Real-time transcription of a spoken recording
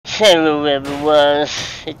Hello everyone,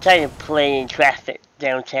 it's time to play in traffic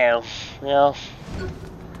downtown, you know?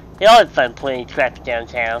 It's always fun playing traffic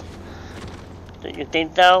downtown. Don't you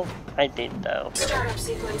think so? I think so. Startup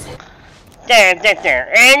sequence.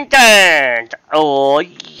 And dun! Oh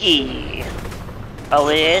yeah! Oh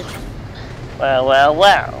it is? Well, well,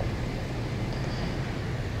 well.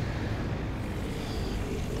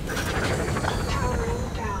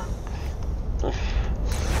 Powering down.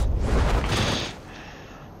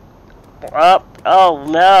 Up! Oh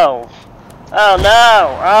no! Oh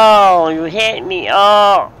no! Oh, you hit me!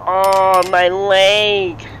 Oh, my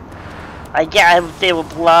leg! I guess they were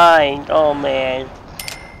blind. Oh man.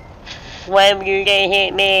 When you gonna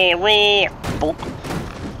hit me? We.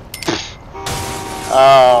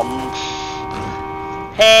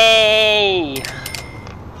 Hey!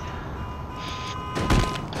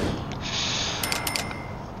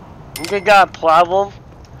 You got a problem?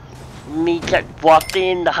 Me just walking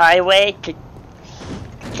in the highway to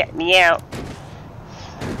check me out.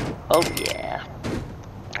 Oh yeah.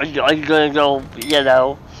 Are you gonna go, you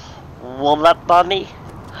know, warm up on me?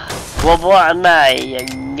 Warm up on my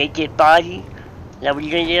naked body? Is that what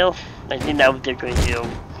you're gonna do? I think that's what they're gonna do.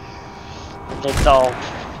 That's all.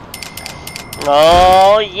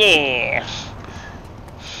 Oh yeah.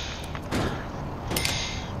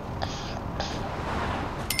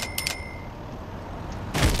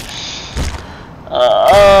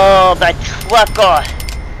 Oh, that trucker!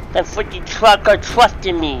 That freaking trucker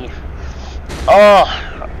trusted me!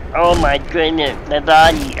 Oh my goodness, my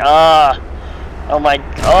body, oh my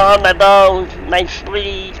bones, my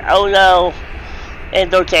spleens, oh no!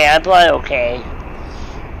 It's okay, I'm probably okay.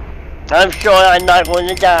 I'm sure I'm not going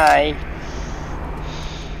to die.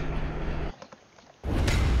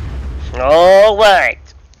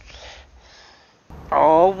 Alright.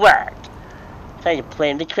 Alright. Time to play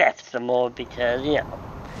in the traffic some more because, you know,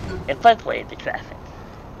 if I play in the traffic.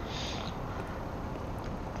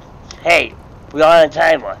 Hey, we're on a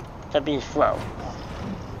timer. Stop being slow.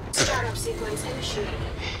 Startup sequence initiated.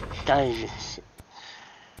 Dying shit.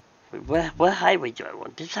 Wait, what highway do I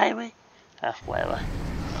want? This highway? Ah, whatever.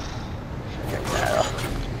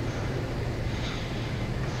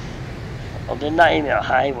 Oh, they're not even a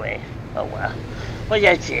highway. Oh well. Well,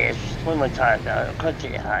 yes, it is. What am I talking about? Of course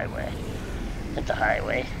it's a highway. It's a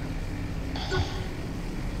highway.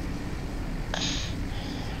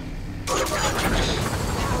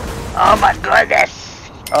 Oh my goodness!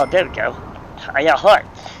 Oh, there we go. I got hurt.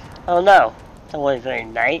 Oh no. That wasn't very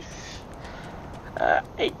nice.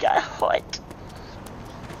 It got hurt.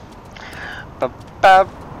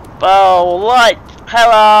 Oh, what?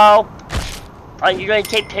 Hello? Are you going to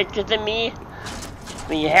take pictures of me?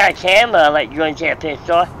 When you have a camera, like you're going to take a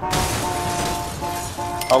picture?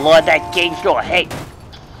 Oh Lord, that game store. Hey!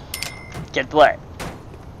 Guess what?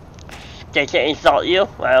 Did they insult you?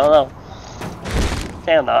 I don't know. I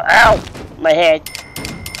don't know. Ow! My head.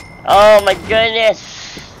 Oh my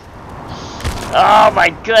goodness! Oh my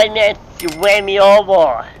goodness! You ran me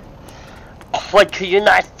over! What, could you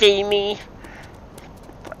not see me?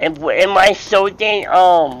 Am I so dang,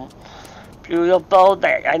 beautiful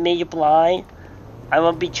that I made you blind? I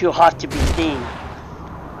won't be too hot to be seen.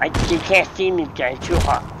 You can't see me because it's too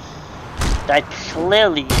hot. That's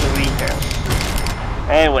clearly the reason.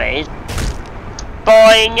 Anyways.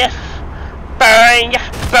 Boing! Boing!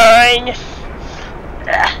 Boing!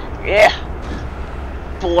 Yeah.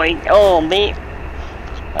 Boing! Oh, me.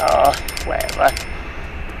 Oh, whatever.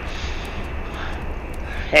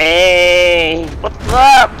 Hey! What's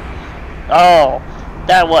up? Oh,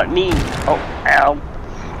 that what me? Oh, ow.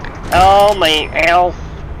 Oh, my ow.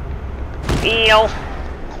 Ew.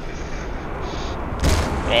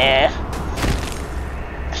 Yeah.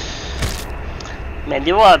 Man,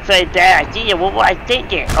 they want to play that idea. What was I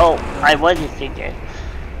thinking? Oh, I wasn't thinking.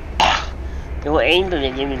 They were aiming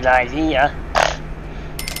to give me the idea.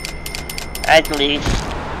 Actually,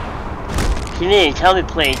 he didn't tell me to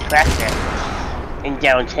play traffic in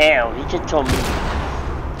downtown. He just told me.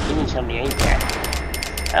 He didn't tell me anything.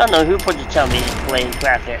 I don't know who put to tell me to play in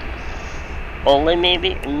traffic. Only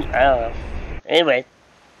maybe? I don't know. Anyway.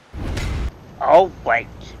 Alright.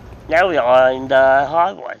 Now we are in the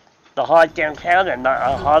hard one. The hard downtown and not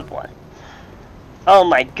a hard one. Oh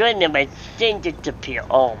my goodness, my thing disappeared.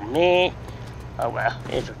 Oh man. Oh well,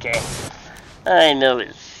 it's okay. I know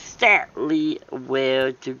exactly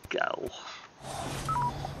where to go.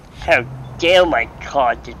 How dare my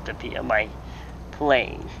car disappear? My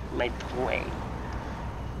plane.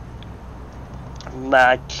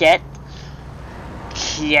 Marquette.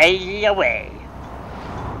 Get away.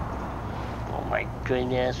 Oh my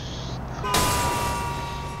goodness.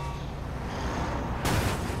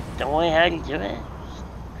 don't know how to do it.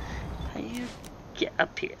 How do you get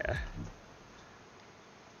up here?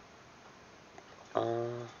 I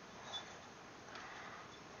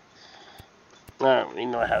don't really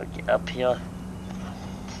know how to get up here.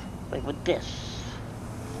 Like with this.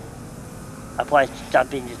 I'll probably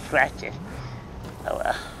stop being distracted. Oh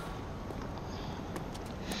well.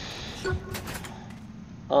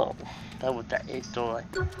 Oh, that was that is door.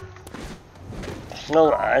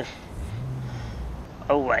 Hold on.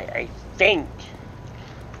 Oh wait, I think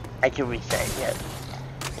I can reset it.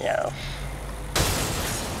 Yeah.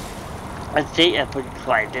 I think I put it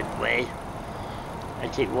right this way. I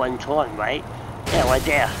take one turn, right? Yeah, right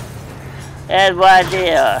there. And right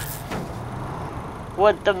there.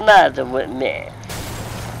 What's the matter with me?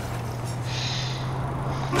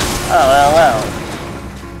 Oh, hello.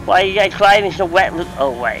 Why are you guys driving so wet?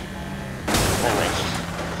 Oh, wait.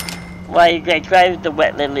 Why are you guys driving so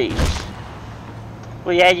wet release?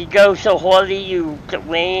 Well, you had to go so hardly you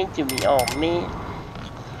ran into me. Oh, man.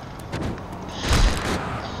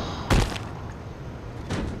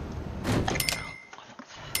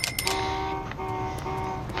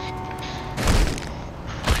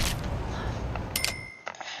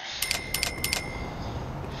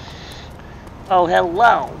 Oh,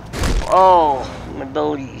 hello. Oh, my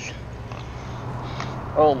booties.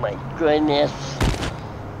 Oh, my goodness.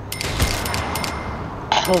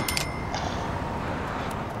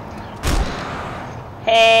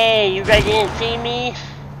 Hey, you guys didn't see me?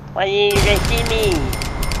 Why didn't you guys see me?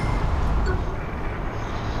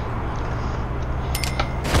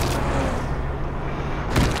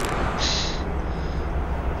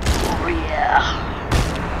 Oh, yeah.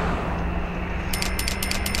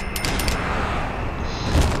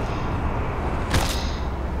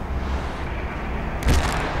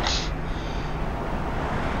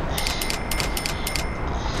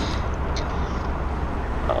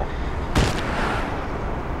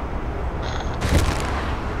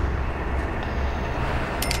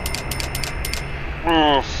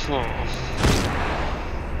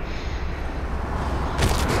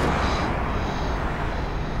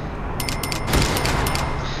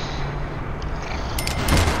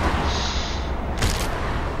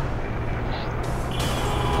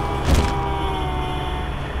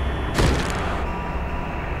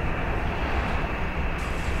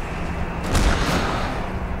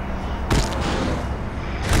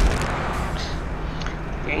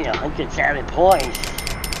 Dang, 107 points.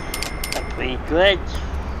 That's pretty good.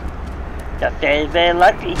 Got very, very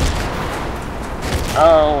lucky.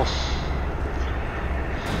 Oh.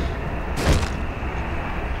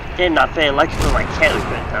 They're not very lucky for my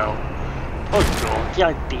character though. Oh girl,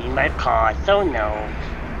 just be in my car, so no.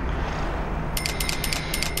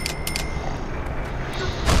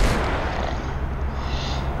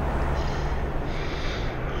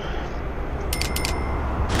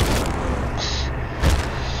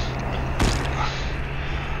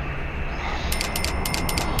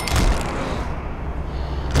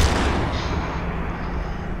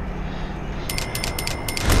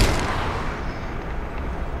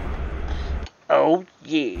 Oh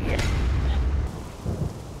yeah.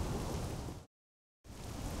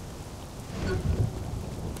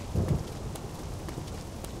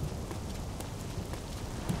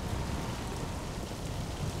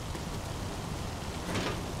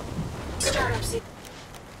 Startup sequence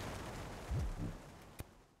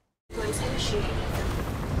initiated.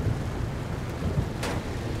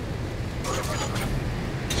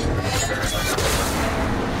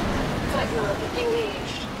 Flight mode engaged.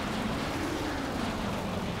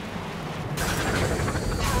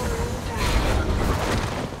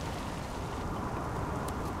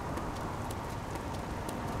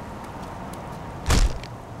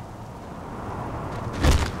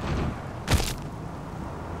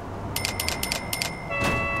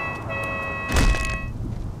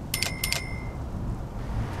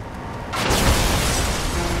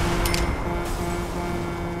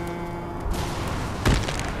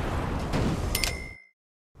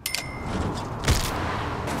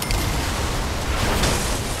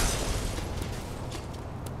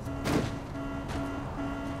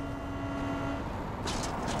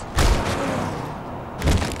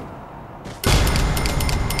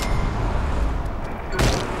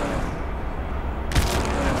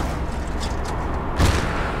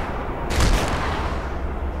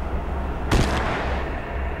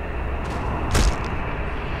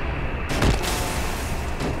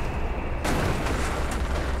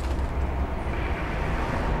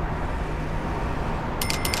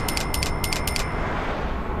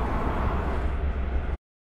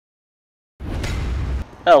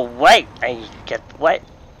 Oh wait, I get what?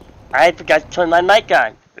 I forgot to turn my mic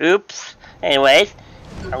on. Oops. Anyways,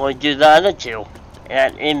 I'm going to do the other two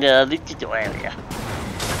in the tutorial area.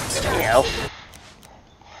 You know,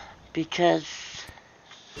 because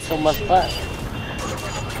so much fun.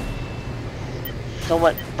 So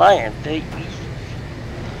much fun and very easy.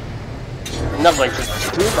 I'm not going to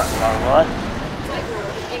take too much longer.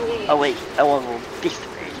 Oh wait, I want to go this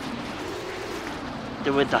way.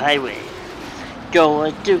 Doing the highway.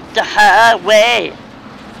 Going to the highway.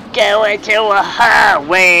 Going to a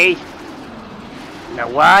highway. Now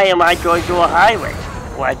why am I going to a highway?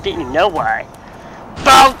 Well, I didn't know why.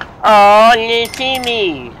 Bonk! Oh, you didn't see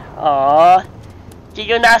me. Oh, did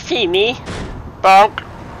you not see me? Bonk!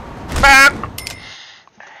 Bonk!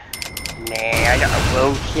 Man, I got a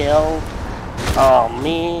roadkill. Oh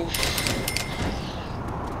man.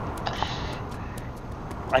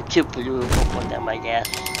 I'm too beautiful for them, I guess.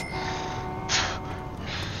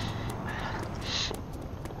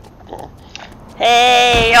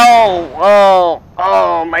 Hey!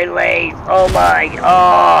 Oh, my legs! Oh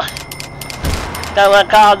Someone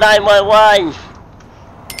call 911!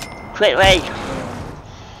 Quick, wait!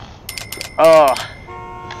 Oh.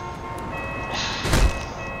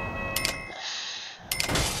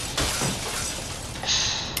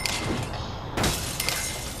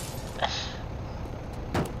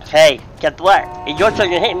 Hey, guess what? It's your turn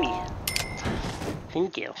to hit me.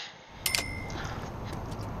 Thank you.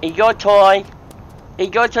 It's your toy.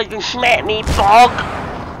 It's your turn to smack me. Bonk!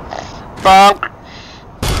 Bonk!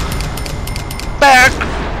 Bonk!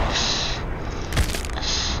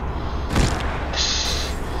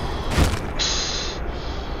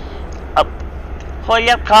 Up. Hold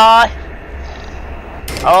up, car.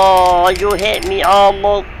 Oh, you hit me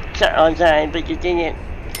almost on time, but you didn't.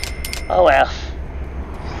 Oh well.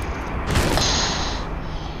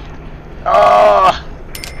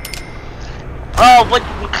 Oh, what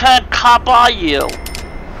kind of cop are you?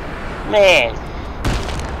 Man.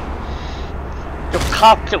 The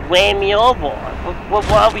cop that ran me over.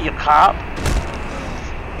 What were you, cop?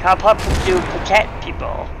 Cop up to protect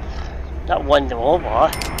people. Not run them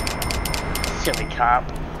over. Silly cop.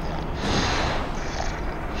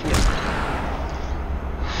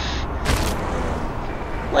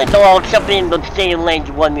 Let the all jump in the same lane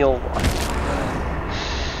to run me over.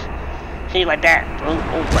 See, like that.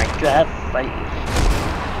 Oh my god, funny.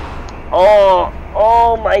 Oh,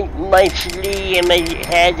 my sleeve and my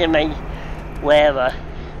head and my whatever.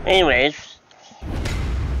 Anyways,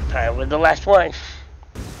 time with the last one.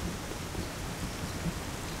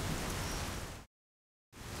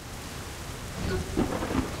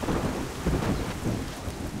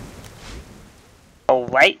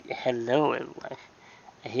 Alright, hello everyone.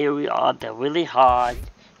 Here we are, the really hard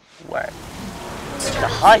one. The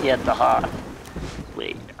hardest the hard.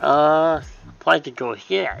 Wait, probably to go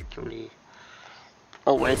here actually.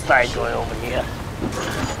 Oh wait, sorry, going over here.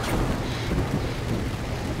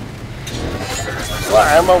 Well,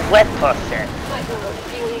 I'm a wet person.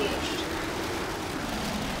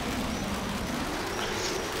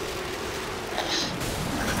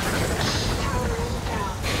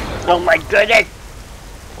 Oh my goodness!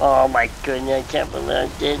 Oh my goodness, I can't believe I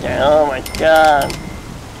did that. Oh my god.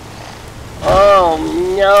 Oh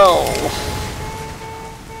no.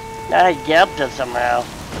 Now I get up there somehow.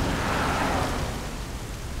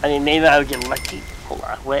 I mean, maybe I would get lucky. Hold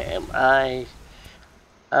on, where am I?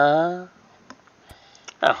 Oh,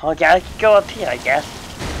 okay, I can go up here, I guess.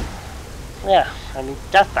 Yeah, I mean,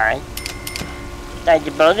 that's fine. That's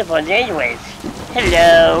the bonus one anyways.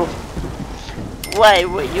 Hello. Why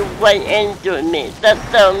would you run into me? That's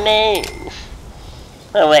so mean.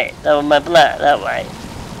 Oh wait, that was my blood, that way.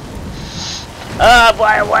 Oh,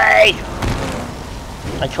 run away!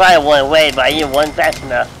 I tried to run away, but I didn't run fast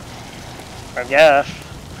enough. I guess.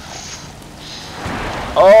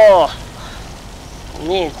 Oh! You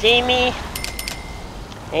didn't see me?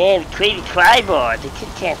 And crazy tribal, the kid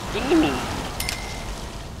can't see me.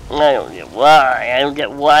 I don't get why. I don't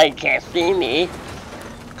get why you can't see me.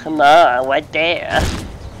 Come on, right there.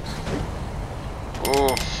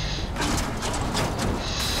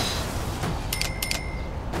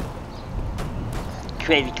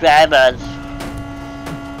 Crazy drivers.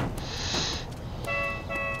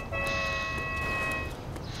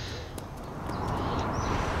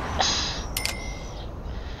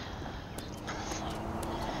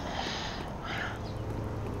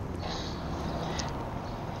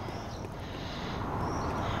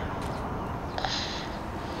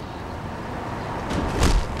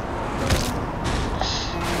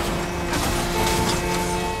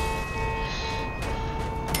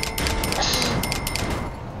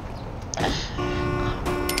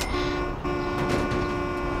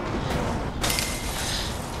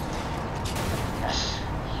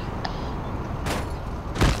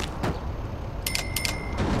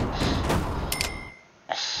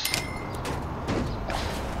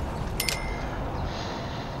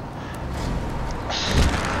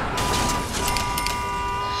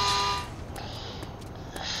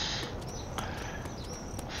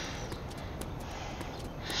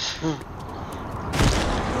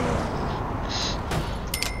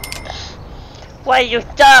 Why you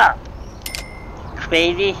stop?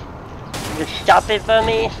 Crazy? You stop it for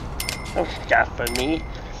me? Don't stop for me.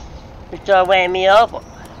 You start weighing me over.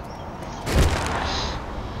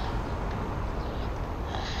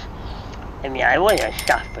 I mean, I wouldn't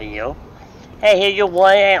stop for you. Hey, here's your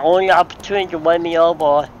one and only opportunity to win me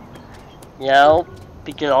over. You know,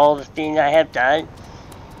 because of all the things I have done.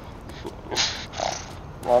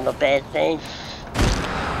 All the bad things.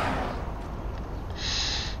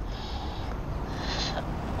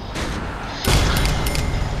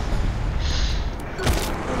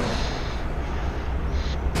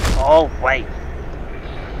 Oh, wait.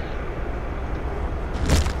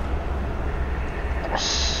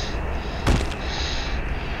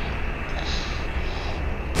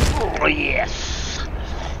 Oh, yes.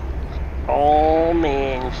 Oh,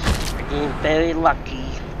 man. I'm getting very lucky.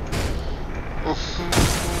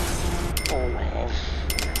 Oh, man.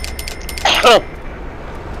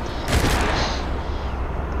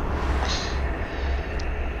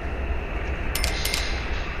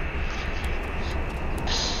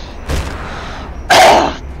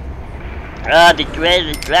 Ah, the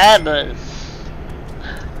dreaded dramas.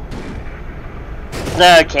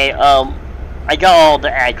 Okay, I got all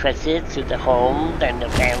the addresses to the homes and the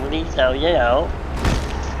family, so you know.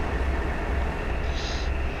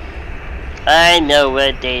 I know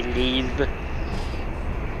where they live.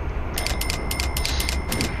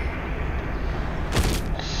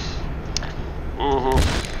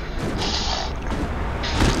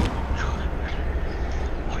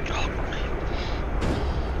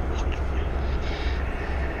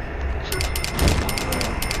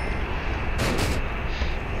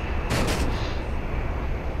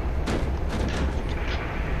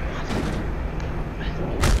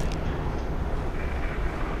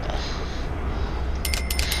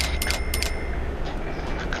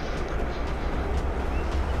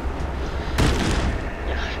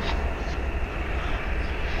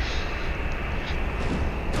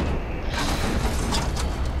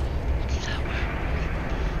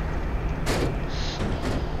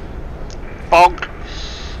 Bonk.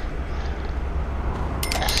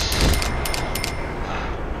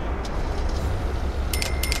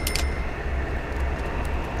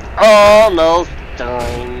 Almost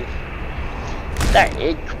done. That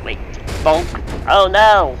is great. Bonk. Oh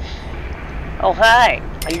no. Oh hi.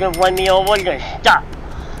 Are you gonna run me over? You're gonna stop.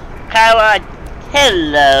 Howard.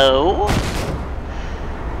 Hello.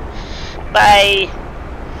 Bye.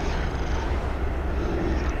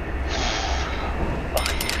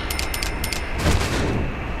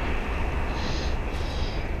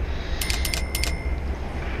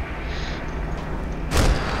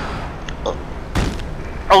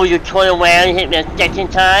 Oh, you turn around and hit me a second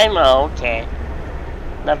time? Oh, okay.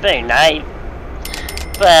 Not very nice.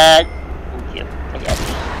 But, thank you, I guess.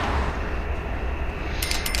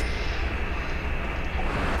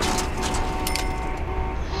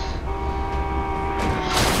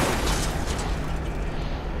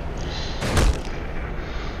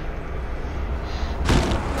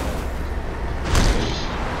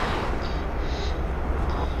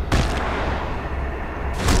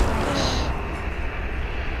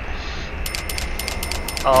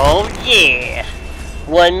 Oh yeah!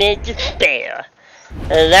 1 minute to spare.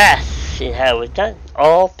 And that's how it's done.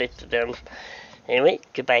 All 50 of them. Anyway,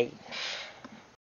 goodbye.